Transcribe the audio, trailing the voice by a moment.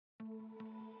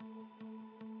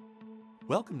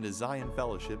Welcome to Zion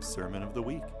Fellowship's Sermon of the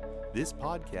Week. This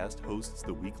podcast hosts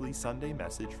the weekly Sunday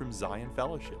message from Zion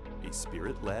Fellowship, a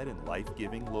spirit-led and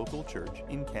life-giving local church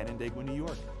in Canandaigua, New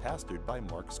York, pastored by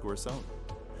Mark Scorsone.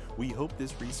 We hope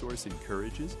this resource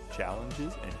encourages,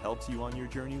 challenges, and helps you on your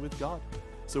journey with God.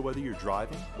 So whether you're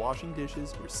driving, washing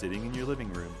dishes, or sitting in your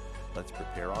living room, let's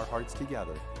prepare our hearts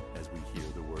together as we hear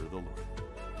the word of the Lord.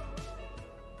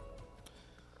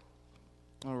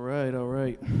 All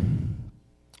right.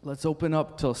 Let's open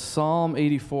up to Psalm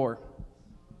 84.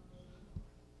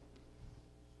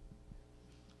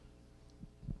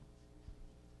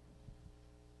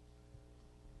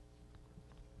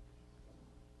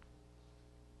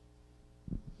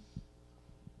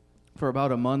 For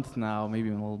about a month now, maybe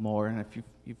a little more, and if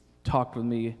you've talked with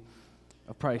me,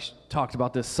 I've probably talked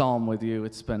about this psalm with you.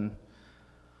 It's been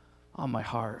on my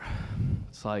heart.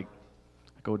 It's like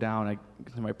I go to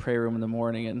my prayer room in the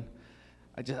morning, and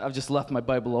I've just left my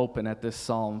Bible open at this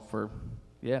psalm for,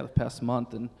 the past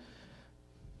month, and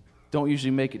don't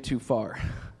usually make it too far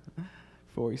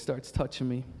before he starts touching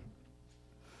me.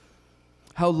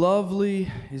 How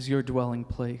lovely is your dwelling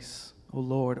place, O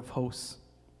Lord of hosts.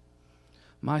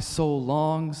 My soul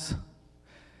longs,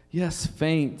 yes,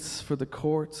 faints for the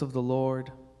courts of the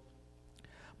Lord.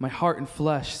 My heart and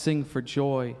flesh sing for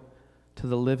joy to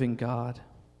the living God.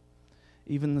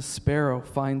 Even the sparrow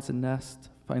finds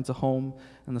a home,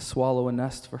 and the swallow a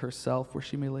nest for herself where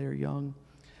she may lay her young.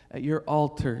 At your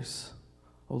altars,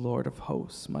 O Lord of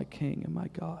hosts, my King and my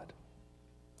God.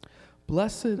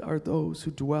 Blessed are those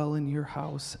who dwell in your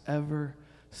house, ever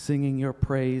singing your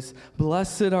praise.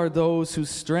 Blessed are those whose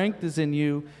strength is in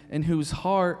you, and whose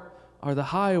heart are the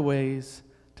highways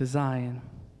to Zion.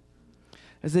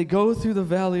 As they go through the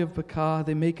valley of Baca,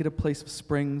 they make it a place of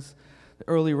springs. The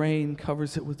early rain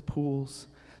covers it with pools.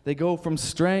 They go from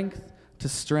strength to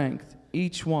strength.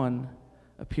 Each one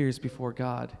appears before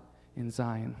God in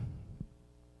Zion.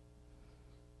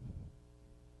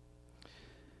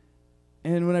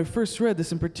 And when I first read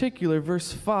this in particular,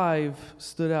 verse 5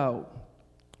 stood out.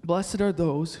 Blessed are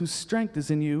those whose strength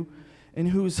is in you, and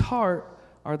whose heart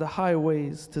are the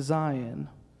highways to Zion.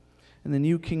 In the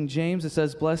New King James, it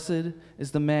says, Blessed is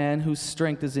the man whose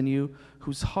strength is in you,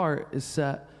 whose heart is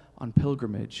set on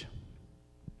pilgrimage.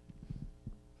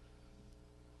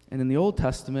 And in the Old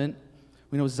Testament,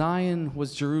 we know Zion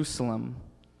was Jerusalem.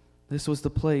 This was the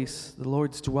place, the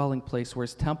Lord's dwelling place, where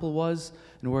his temple was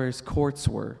and where his courts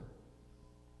were.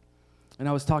 And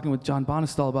I was talking with John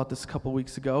Bonestall about this a couple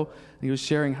weeks ago, and he was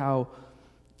sharing how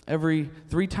every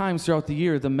 3 times throughout the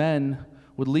year, the men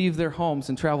would leave their homes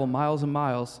and travel miles and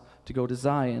miles to go to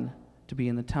Zion, to be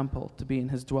in the temple, to be in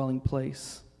his dwelling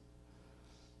place.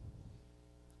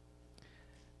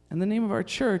 And the name of our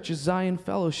church is Zion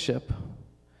Fellowship.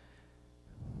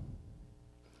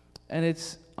 And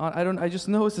I just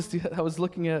noticed this, I was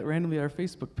looking at randomly our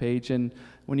Facebook page, and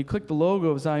when you click the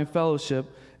logo of Zion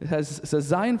Fellowship, it says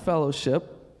Zion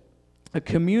Fellowship, a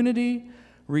community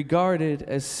regarded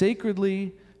as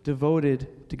sacredly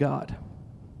devoted to God.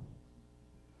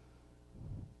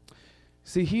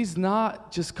 See, he's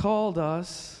not just called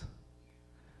us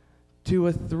to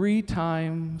a 3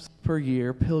 times per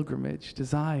year pilgrimage to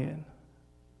Zion.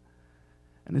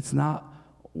 And it's not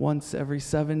once every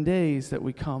 7 days that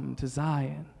we come to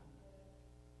Zion.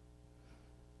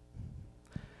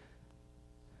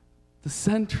 The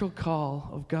central call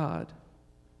of God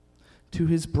to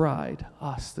his bride,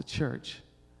 us, the church,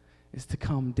 is to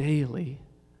come daily,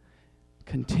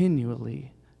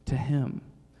 continually to him,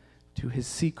 to his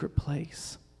secret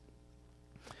place.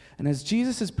 And as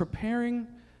Jesus is preparing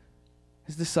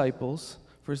his disciples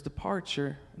for his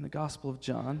departure in the Gospel of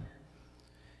John,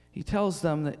 he tells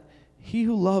them that he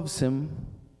who loves him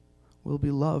will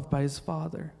be loved by his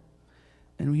Father,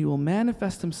 and he will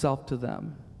manifest himself to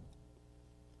them.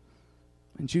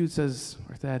 And Jude says,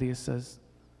 or Thaddeus says,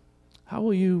 how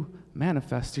will you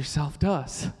manifest yourself to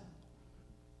us?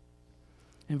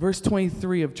 In verse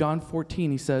 23 of John 14,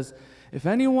 he says, if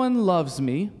anyone loves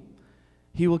me,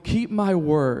 he will keep my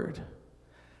word,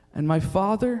 and my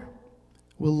Father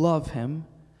will love him,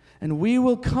 and we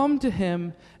will come to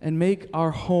him and make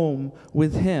our home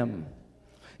with him.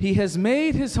 He has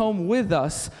made his home with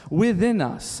us, within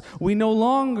us. We no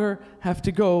longer have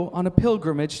to go on a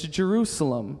pilgrimage to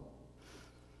Jerusalem.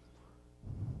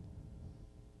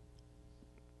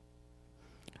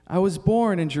 I was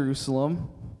born in Jerusalem.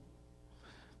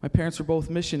 My parents were both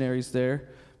missionaries there.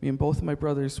 Me and both of my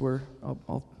brothers were,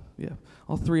 all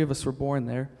 3 of us were born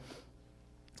there.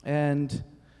 And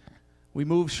we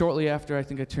moved shortly after I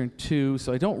turned 2,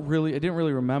 so I didn't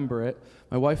really remember it.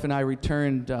 My wife and I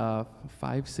returned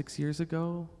 5-6 years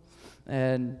ago,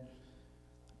 and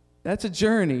That's a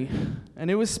journey,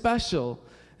 and it was special,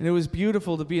 and it was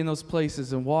beautiful to be in those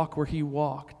places and walk where he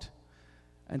walked,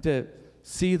 and to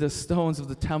see the stones of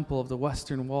the temple of the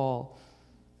Western Wall.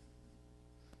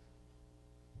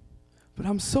 But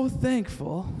I'm so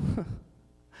thankful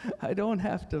I don't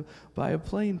have to buy a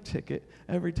plane ticket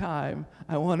every time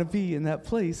I want to be in that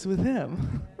place with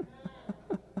him.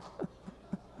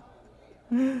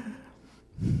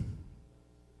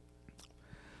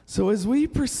 So as we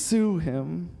pursue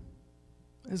him,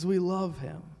 as we love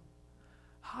him,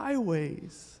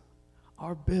 highways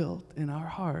are built in our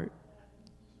heart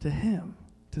to him,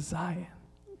 to Zion.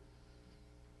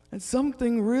 And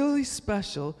something really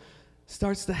special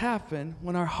starts to happen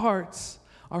when our hearts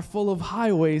are full of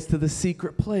highways to the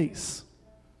secret place.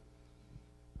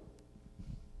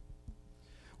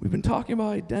 We've been talking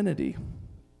about identity.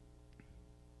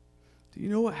 Do you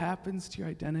know what happens to your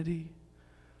identity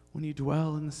when you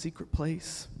dwell in the secret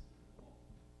place?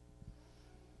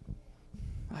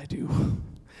 I do.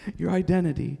 Your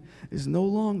identity is no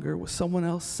longer what someone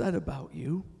else said about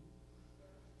you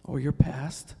or your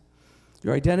past.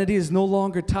 Your identity is no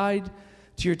longer tied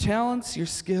to your talents, your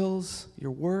skills,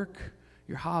 your work,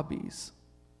 your hobbies.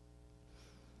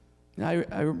 And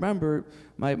I remember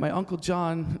my Uncle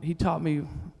John, he taught me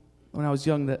when I was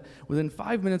young that within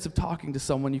 5 minutes of talking to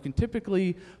someone, you can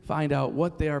typically find out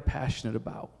what they are passionate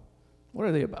about. What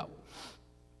are they about?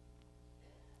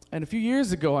 And a few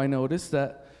years ago, I noticed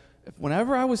that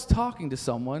whenever I was talking to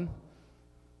someone,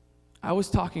 I was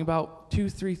talking about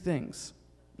 2-3 things.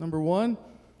 Number one,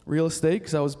 real estate,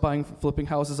 because I was flipping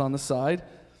houses on the side.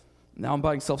 Now I'm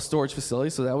buying self-storage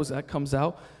facilities, so that comes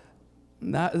out.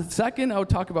 Second, I would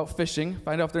talk about fishing,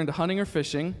 find out if they're into hunting or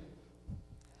fishing.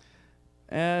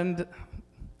 And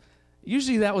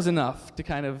usually that was enough to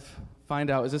kind of find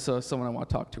out, is this someone I want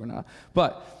to talk to or not?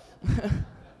 But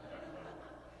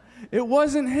it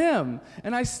wasn't him.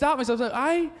 And I stopped myself. I was like,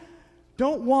 I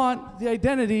don't want the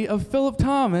identity of Philip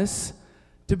Thomas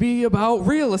to be about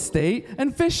real estate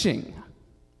and fishing.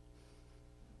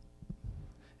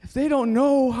 If they don't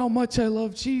know how much I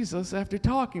love Jesus after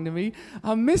talking to me,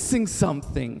 I'm missing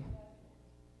something.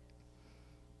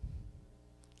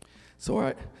 So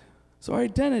our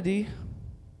identity,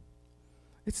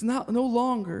 it's no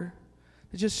longer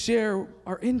to just share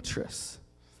our interests.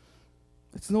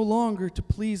 It's no longer to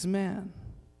please man.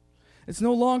 It's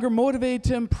no longer motivated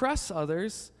to impress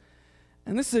others.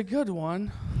 And this is a good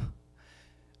one.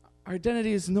 Our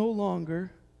identity is no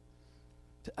longer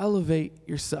to elevate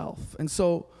yourself. And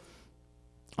so,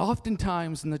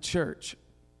 oftentimes in the church,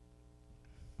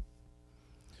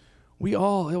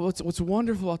 what's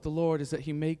wonderful about the Lord is that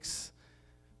he makes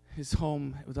his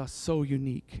home with us so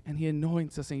unique, and he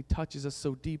anoints us and he touches us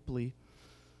so deeply.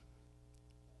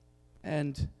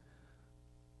 And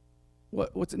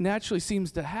what naturally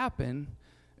seems to happen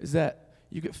is that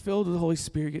you get filled with the Holy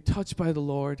Spirit, get touched by the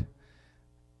Lord,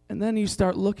 and then you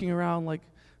start looking around like,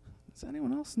 is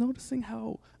anyone else noticing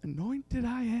how anointed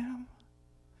I am?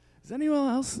 Is anyone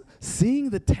else seeing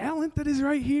the talent that is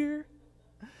right here?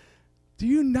 Do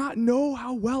you not know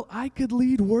how well I could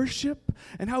lead worship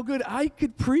and how good I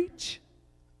could preach?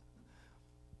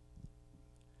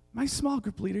 My small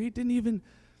group leader, he didn't even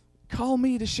call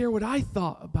me to share what I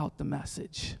thought about the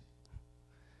message.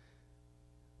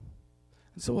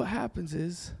 And so what happens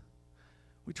is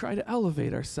we try to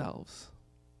elevate ourselves.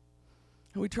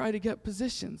 And we try to get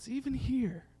positions, even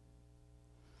here.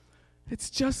 It's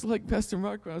just like Pastor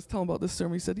Mark, when I was telling about this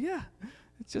sermon, he said, yeah,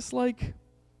 it's just like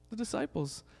the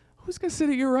disciples. Who's going to sit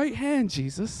at your right hand,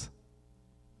 Jesus?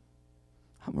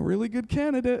 I'm a really good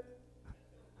candidate.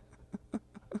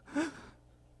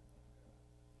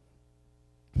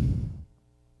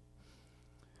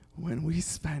 When we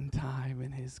spend time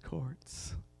in his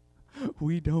courts,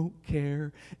 we don't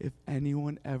care if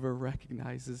anyone ever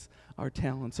recognizes our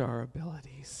talents or our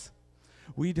abilities.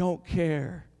 We don't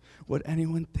care what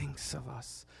anyone thinks of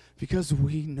us because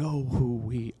we know who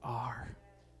we are.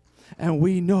 And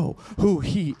we know who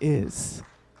he is.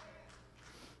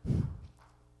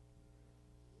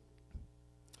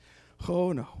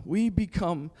 Oh no, we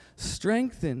become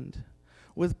strengthened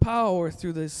with power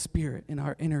through the Spirit in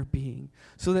our inner being,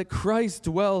 so that Christ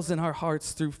dwells in our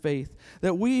hearts through faith,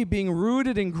 that we, being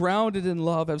rooted and grounded in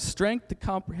love, have strength to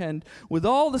comprehend with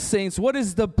all the saints what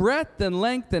is the breadth and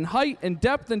length and height and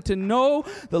depth, and to know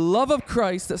the love of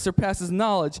Christ that surpasses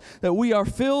knowledge, that we are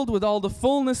filled with all the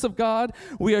fullness of God.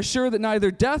 We are sure that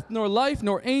neither death nor life,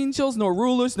 nor angels, nor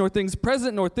rulers, nor things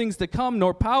present, nor things to come,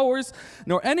 nor powers,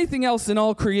 nor anything else in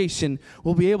all creation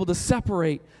will be able to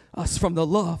separate us from the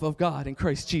love of God in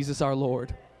Christ Jesus our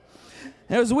Lord.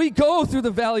 And as we go through the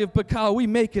valley of Baca, we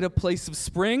make it a place of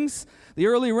springs. The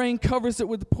early rain covers it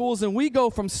with pools, and we go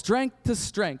from strength to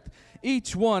strength,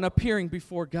 each one appearing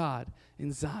before God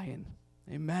in Zion.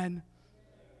 Amen.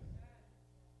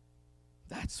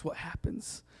 That's what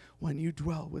happens when you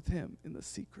dwell with him in the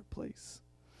secret place.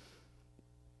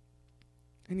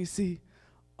 And you see,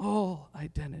 all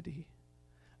identity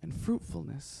and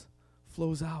fruitfulness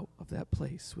flows out of that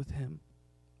place with him.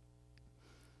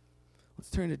 Let's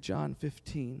turn to John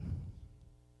 15,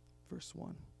 verse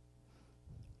 1.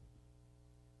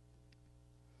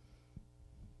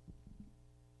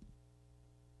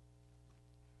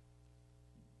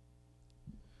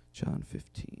 John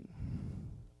 15.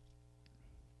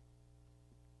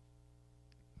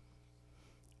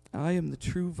 I am the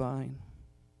true vine,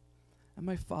 and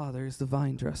my Father is the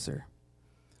vine dresser.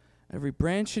 Every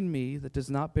branch in me that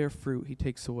does not bear fruit, he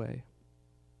takes away.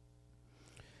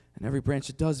 And every branch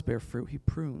that does bear fruit, he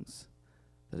prunes,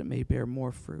 that it may bear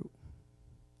more fruit.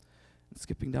 And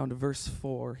skipping down to verse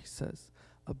 4, he says,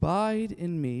 Abide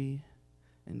in me,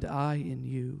 and I in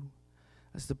you,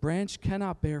 as the branch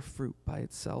cannot bear fruit by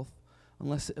itself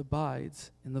unless it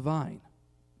abides in the vine.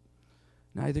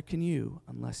 Neither can you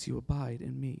unless you abide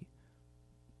in me.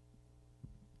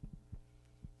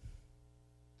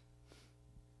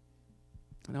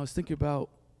 And I was thinking about,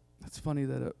 it's funny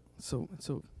that so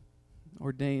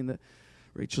ordained that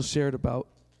Rachel shared about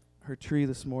her tree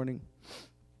this morning.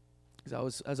 As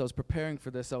I was preparing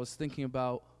for this, I was thinking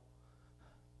about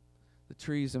the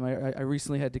trees, and I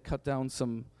recently had to cut down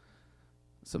some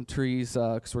trees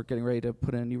because we're getting ready to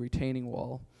put in a new retaining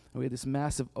wall. And we had this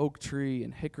massive oak tree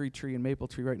and hickory tree and maple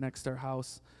tree right next to our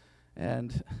house.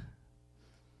 And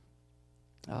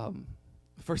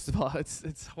first of all,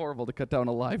 it's horrible to cut down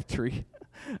a live tree.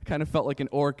 I kind of felt like an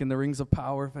orc in the Rings of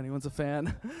Power, if anyone's a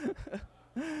fan.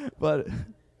 But,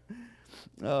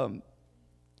 so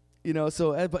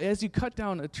as you cut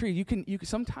down a tree, you can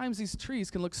sometimes these trees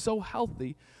can look so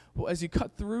healthy, but as you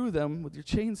cut through them with your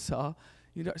chainsaw,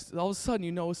 all of a sudden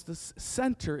you notice the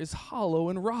center is hollow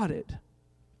and rotted.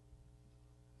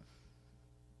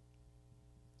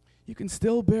 You can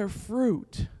still bear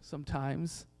fruit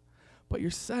sometimes, but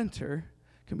your center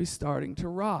can be starting to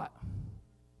rot.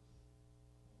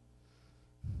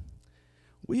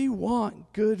 We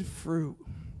want good fruit.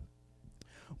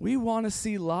 We want to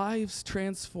see lives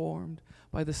transformed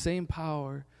by the same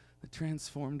power that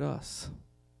transformed us.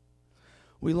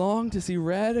 We long to see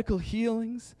radical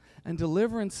healings and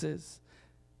deliverances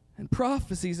and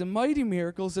prophecies and mighty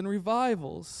miracles and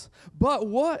revivals. But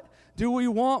what do we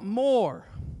want more?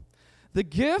 The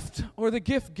gift or the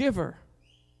gift giver?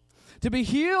 To be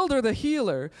healed or the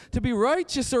healer? To be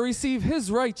righteous or receive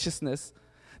his righteousness?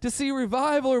 To see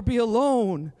revival or be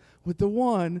alone with the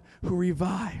one who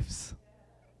revives?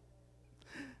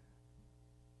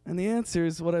 And the answer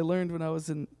is what I learned when I was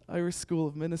in Irish School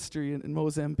of Ministry in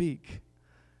Mozambique.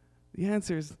 The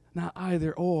answer is not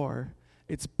either or,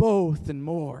 it's both and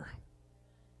more.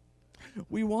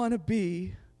 We want to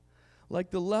be like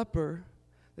the leper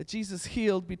that Jesus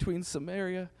healed between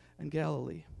Samaria and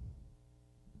Galilee.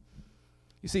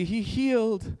 You see, he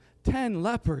healed 10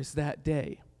 lepers that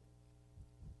day.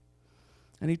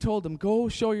 And he told them, go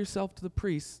show yourself to the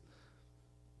priests.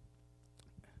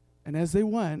 And as they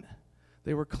went,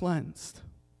 they were cleansed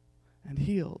and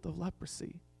healed of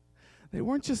leprosy. They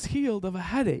weren't just healed of a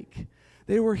headache.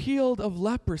 They were healed of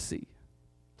leprosy.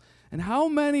 And how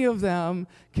many of them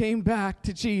came back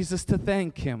to Jesus to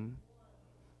thank him?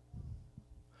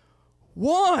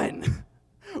 One.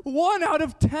 1 out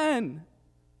of 10.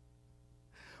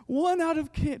 1 out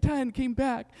of 10 came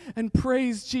back and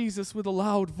praised Jesus with a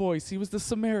loud voice. He was the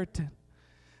Samaritan.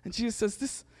 And Jesus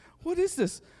says, what is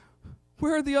this?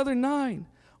 Where are the other 9?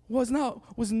 Was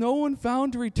no one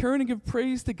found to return and give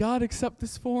praise to God except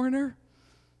this foreigner?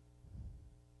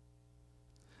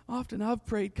 Often I've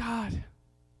prayed, God,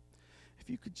 if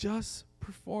you could just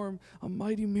perform a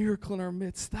mighty miracle in our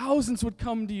midst, thousands would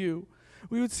come to you.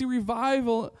 We would see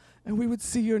revival, and we would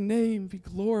see your name be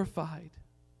glorified.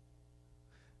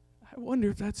 I wonder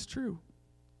if that's true.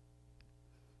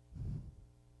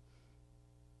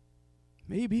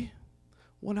 Maybe.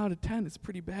 1 out of 10 is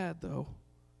pretty bad, though.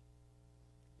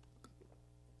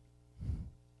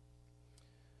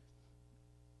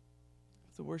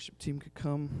 If the worship team could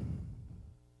come,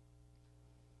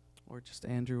 or just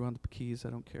Andrew on the keys, I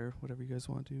don't care, whatever you guys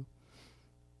want to do.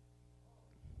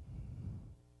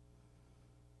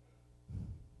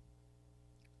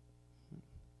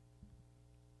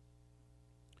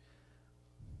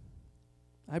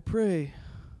 I pray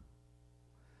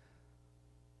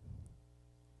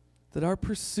that our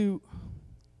pursuit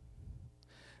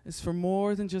is for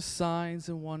more than just signs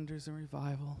and wonders and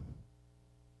revival.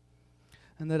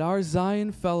 And that our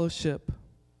Zion Fellowship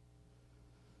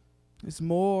is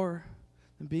more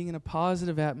than being in a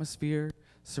positive atmosphere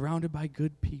surrounded by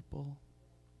good people.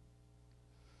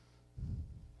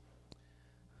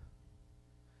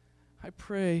 I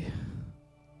pray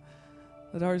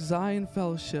that our Zion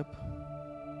Fellowship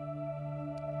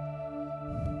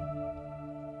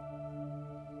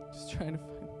just trying to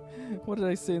find, what did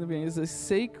I say in the beginning? Is a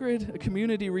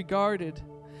community regarded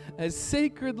as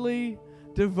sacredly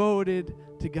devoted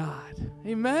to God.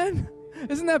 Amen?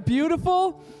 Isn't that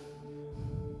beautiful?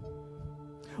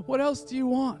 What else do you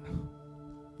want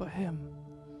but Him?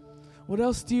 What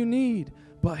else do you need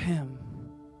but Him?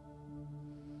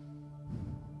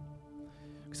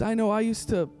 Because I know I used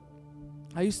to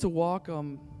walk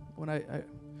when I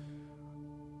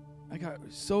got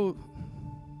so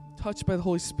touched by the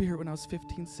Holy Spirit when I was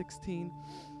 15, 16.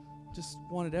 Just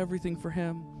wanted everything for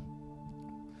Him.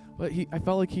 But I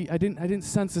felt like I didn't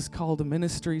sense this call to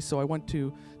ministry, so I went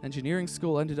to engineering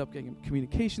school, ended up getting a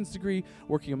communications degree,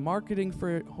 working in marketing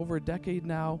for over a decade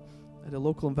now at a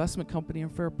local investment company in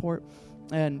Fairport.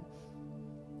 And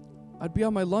I'd be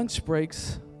on my lunch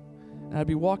breaks, and I'd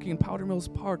be walking in Powder Mills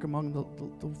Park among the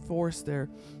forest there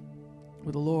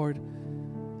with the Lord.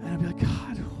 And I'd be like,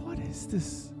 God, what is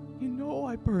this? You know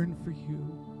I burn for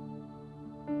you.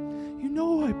 You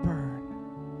know I burn.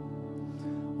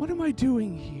 What am I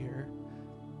doing here?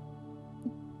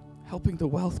 Helping the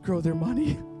wealth grow their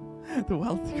money? The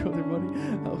wealth grow their money?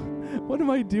 Oh, what am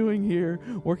I doing here?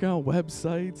 Working on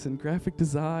websites and graphic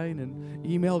design and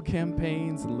email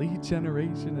campaigns and lead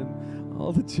generation and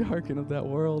all the jargon of that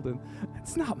world. And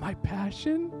it's not my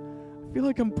passion. I feel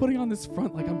like I'm putting on this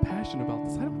front like I'm passionate about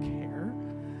this. I don't care.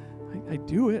 I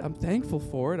do it. I'm thankful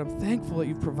for it. I'm thankful that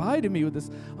you've provided me with this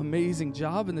amazing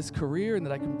job and this career and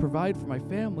that I can provide for my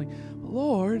family. But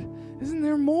Lord, isn't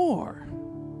there more?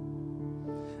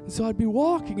 And so I'd be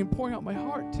walking and pouring out my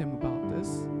heart to Him about this.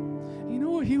 And you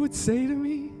know what He would say to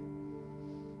me?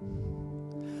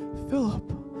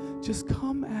 Philip, just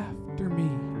come after me.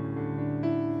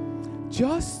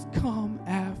 Just come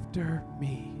after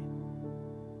me.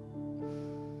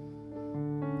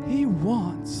 He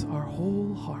wants our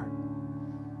whole heart.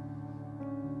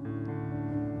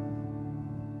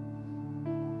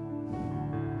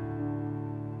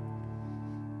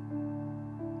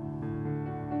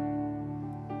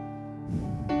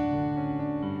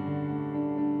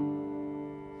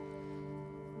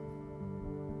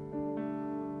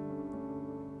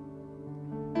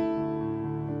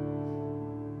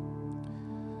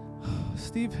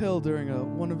 Steve Hill, during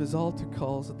one of his altar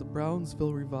calls at the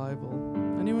Brownsville Revival.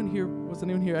 Was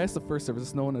anyone here? I asked the first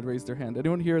service, no one had raised their hand.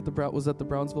 Anyone here was at the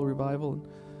Brownsville Revival in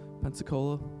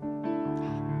Pensacola?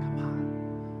 Come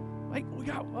on. Wait,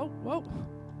 whoa.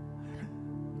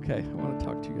 Okay, I want to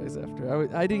talk to you guys after.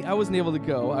 I wasn't able to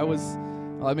go. I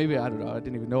don't know, I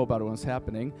didn't even know about it when it was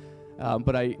happening.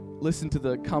 But I listened to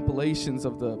the compilations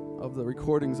of the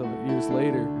recordings of it years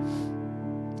later.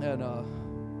 And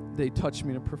they touched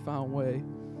me in a profound way.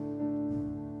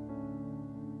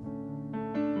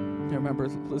 I remember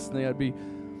listening. I'd be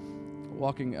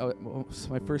walking out.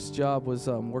 My first job was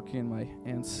working in my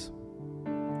aunt's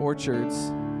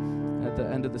orchards. At the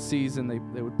end of the season,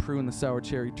 they would prune the sour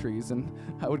cherry trees, and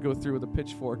I would go through with a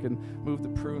pitchfork and move the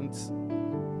pruned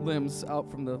limbs out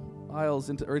from the aisles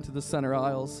into the center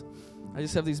aisles. I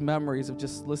just have these memories of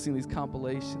just listening to these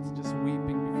compilations and just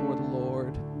weeping before the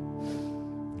Lord.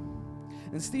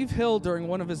 And Steve Hill, during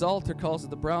one of his altar calls at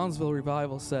the Brownsville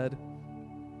Revival, said,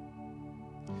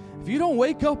 if you don't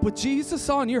wake up with Jesus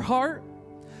on your heart,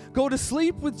 go to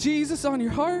sleep with Jesus on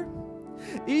your heart,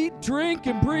 eat, drink,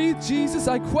 and breathe Jesus,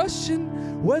 I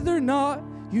question whether or not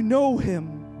you know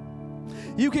Him.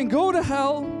 You can go to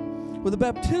hell with the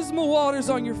baptismal waters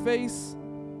on your face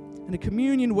and a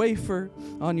communion wafer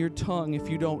on your tongue if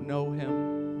you don't know Him.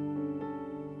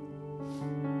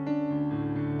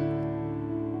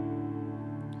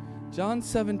 John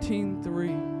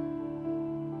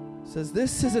 17:3 says,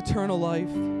 this is eternal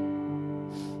life,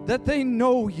 that they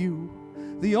know you,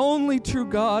 the only true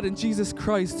God, and Jesus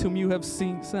Christ whom you have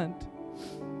sent.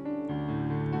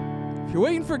 If you're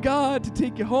waiting for God to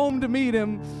take you home to meet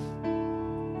Him,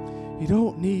 you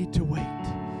don't need to wait.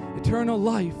 Eternal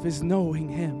life is knowing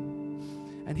Him,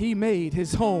 and He made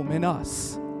His home in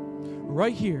us,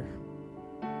 right here.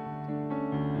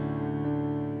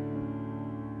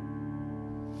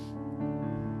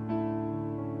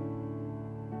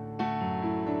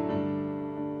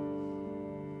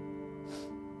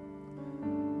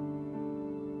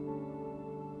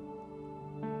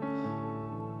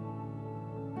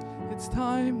 it's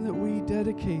time that we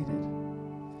dedicated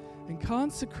and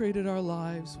consecrated our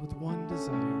lives with one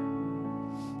desire: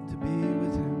 to be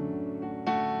with Him,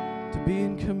 to be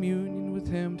in communion with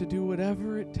Him, to do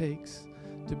whatever it takes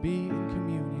to be in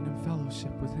communion and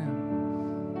fellowship with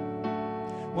Him.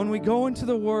 When we go into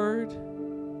the Word,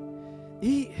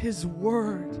 eat His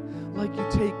Word like you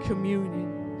take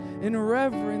communion, in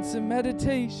reverence and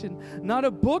meditation, not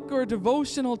a book or a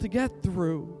devotional to get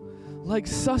through, like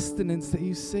sustenance that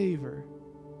you savor.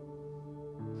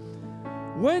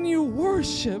 When you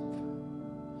worship,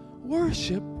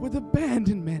 worship with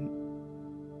abandonment,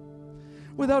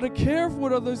 without a care for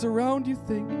what others around you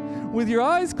think, with your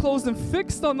eyes closed and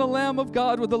fixed on the Lamb of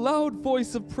God, with a loud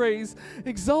voice of praise,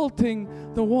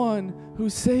 exalting the one who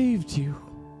saved you.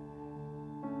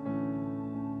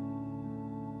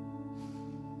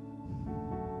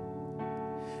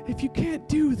 If you can't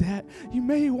do that, you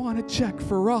may want to check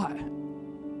for rot.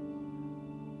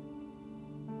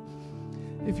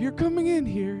 If you're coming in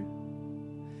here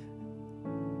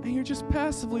and you're just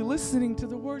passively listening to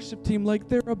the worship team like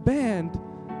they're a band,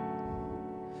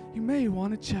 you may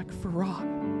want to check for rot.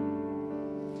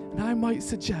 And I might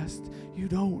suggest you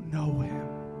don't know Him.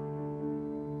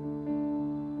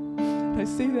 And I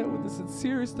say that with the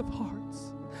sincerest of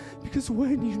hearts, because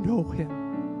when you know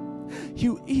Him,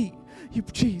 you eat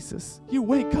Jesus. You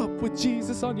wake up with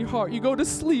Jesus on your heart. You go to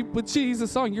sleep with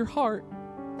Jesus on your heart.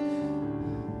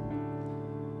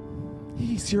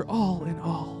 He's your all in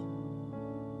all.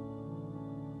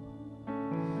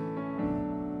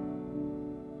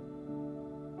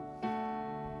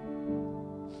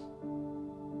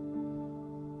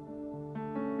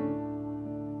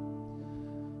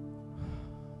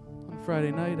 On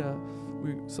Friday night,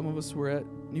 some of us were at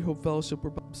New Hope Fellowship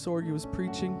where Bob Sorge was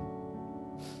preaching.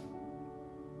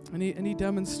 And he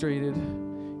demonstrated,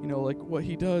 like what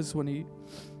he does when he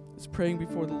is praying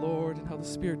before the Lord, and how the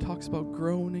Spirit talks about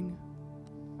groaning.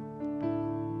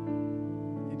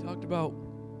 He talked about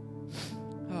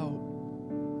how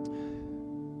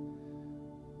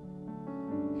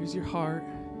here's your heart,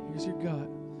 here's your gut,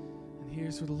 and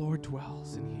here's where the Lord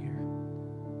dwells in here.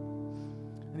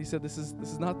 And he said, this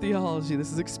is not theology,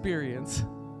 this is experience.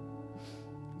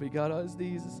 But he got on his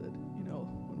knees and said,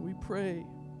 when we pray,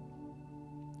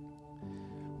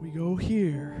 we go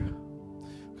here,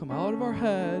 come out of our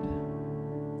head,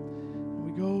 and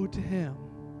we go to Him.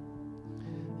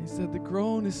 He said the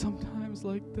groan is sometimes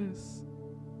like this.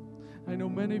 I know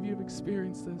many of you have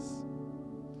experienced this.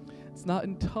 It's not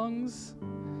in tongues.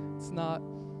 It's not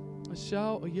a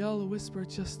shout, a yell, a whisper.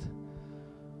 It's just...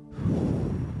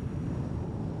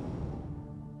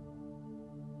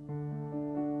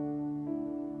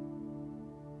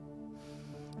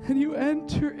 and you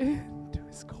enter into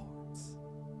His court.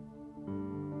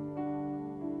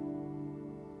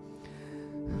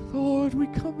 Lord, we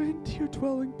come into your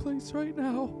dwelling place right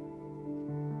now.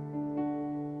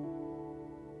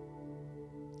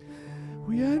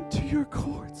 We enter your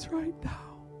courts right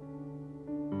now.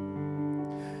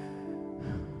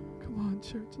 Come on,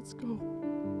 church, let's go.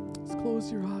 Let's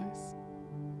close your eyes.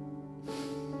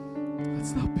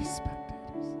 Let's not be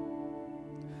spectators.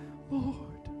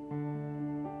 Lord,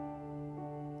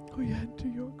 we enter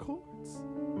your courts.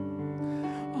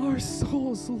 Our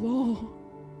souls long.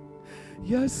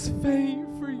 Yes, faint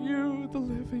for you, the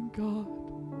living God.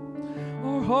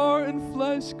 Our heart and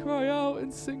flesh cry out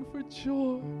and sing for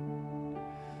joy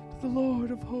to the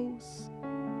Lord of hosts.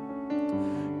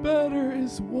 Better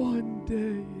is one day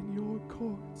in your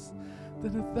courts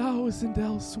than 1,000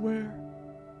 elsewhere.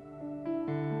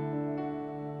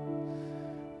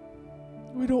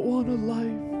 We don't want a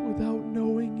life without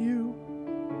knowing you.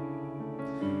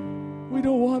 We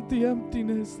don't want the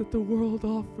emptiness that the world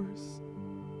offers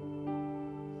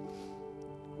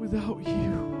without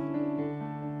you.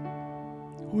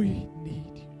 We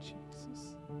need you,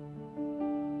 Jesus.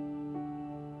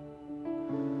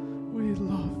 We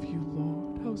love you,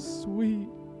 Lord. How sweet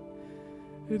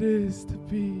it is to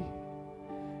be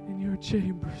in your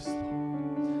chambers, Lord.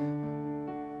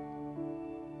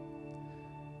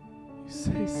 You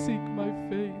say, seek my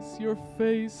face. Your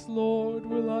face, Lord,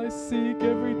 will I seek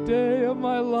every day of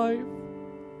my life.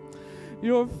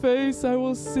 Your face I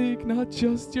will seek, not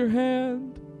just your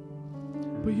hand,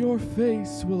 but your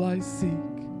face will I seek.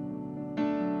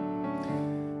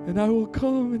 And I will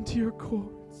come into your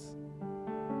courts,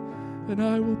 and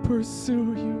I will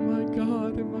pursue you, my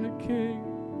God and my King.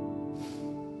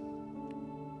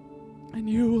 And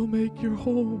you will make your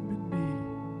home in me.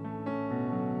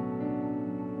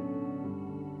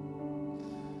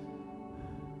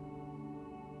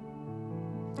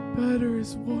 Better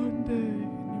is one day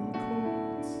in your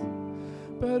courts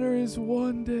Better is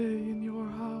one day in your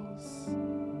house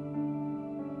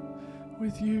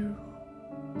with you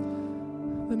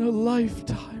than a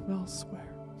lifetime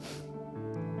elsewhere.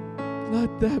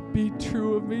 Let that be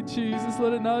true of me, Jesus.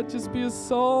 Let it not just be a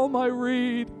psalm I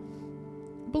read,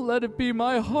 but let it be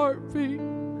my heartbeat.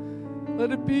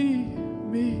 Let it be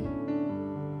me.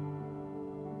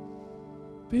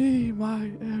 Be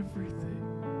my everything.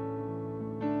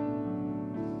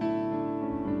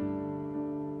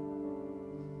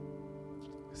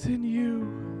 It's in you,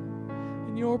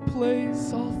 in your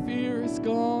place, all fear is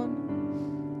gone.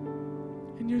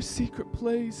 In your secret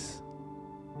place,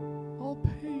 all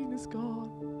pain is gone.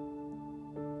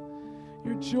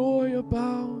 Your joy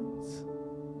abounds.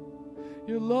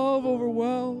 Your love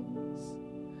overwhelms.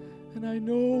 And I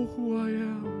know who I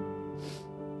am.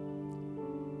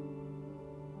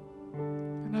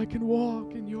 And I can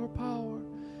walk in your power.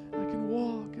 I can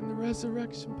walk in the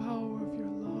resurrection power of your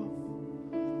love.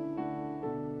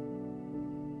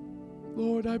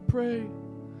 Lord, I pray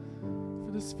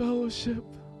for this fellowship,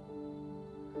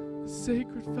 the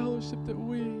sacred fellowship, that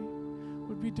we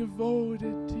would be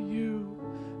devoted to you,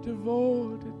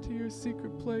 devoted to your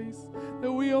secret place,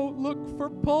 that we don't look for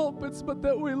pulpits, but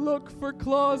that we look for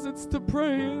closets to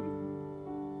pray in,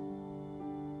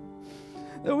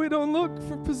 that we don't look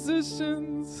for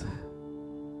positions,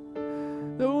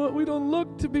 that we don't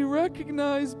look to be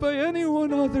recognized by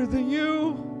anyone other than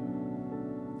you,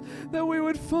 that we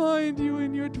would find you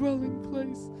in your dwelling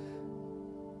place,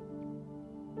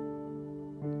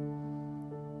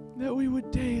 that we would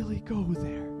daily go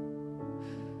there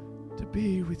to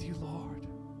be with you, Lord.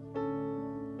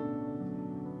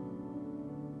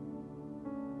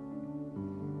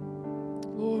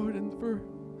 Lord, and for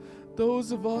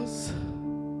those of us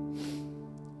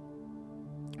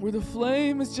where the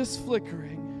flame is just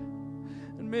flickering,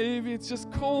 and maybe it's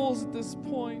just coals at this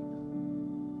point,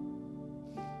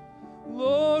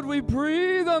 Lord, we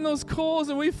breathe on those coals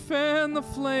and we fan the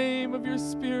flame of your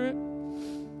Spirit.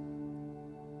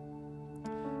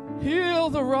 Heal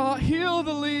the rot, heal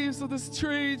the leaves of this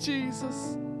tree,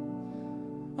 Jesus.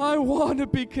 I want to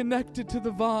be connected to the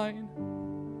vine.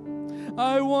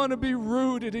 I want to be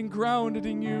rooted and grounded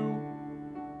in you.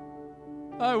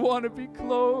 I want to be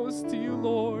close to you,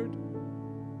 Lord.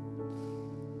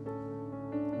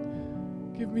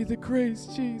 Give me the grace,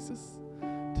 Jesus,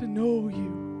 to know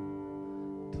you,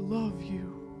 to love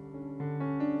you,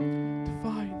 to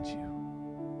find you,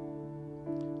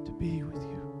 to be with you.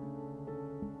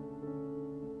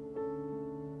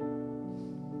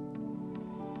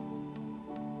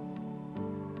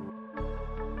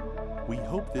 We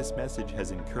hope this message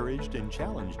has encouraged and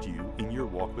challenged you in your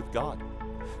walk with God.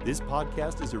 This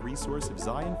podcast is a resource of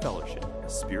Zion Fellowship, a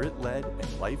Spirit-led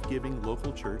and life-giving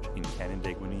local church in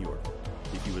Canandaigua, New York.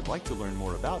 If you would like to learn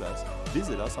more about us,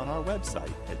 visit us on our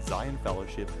website at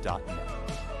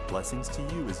zionfellowship.net. Blessings to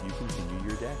you as you continue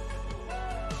your day.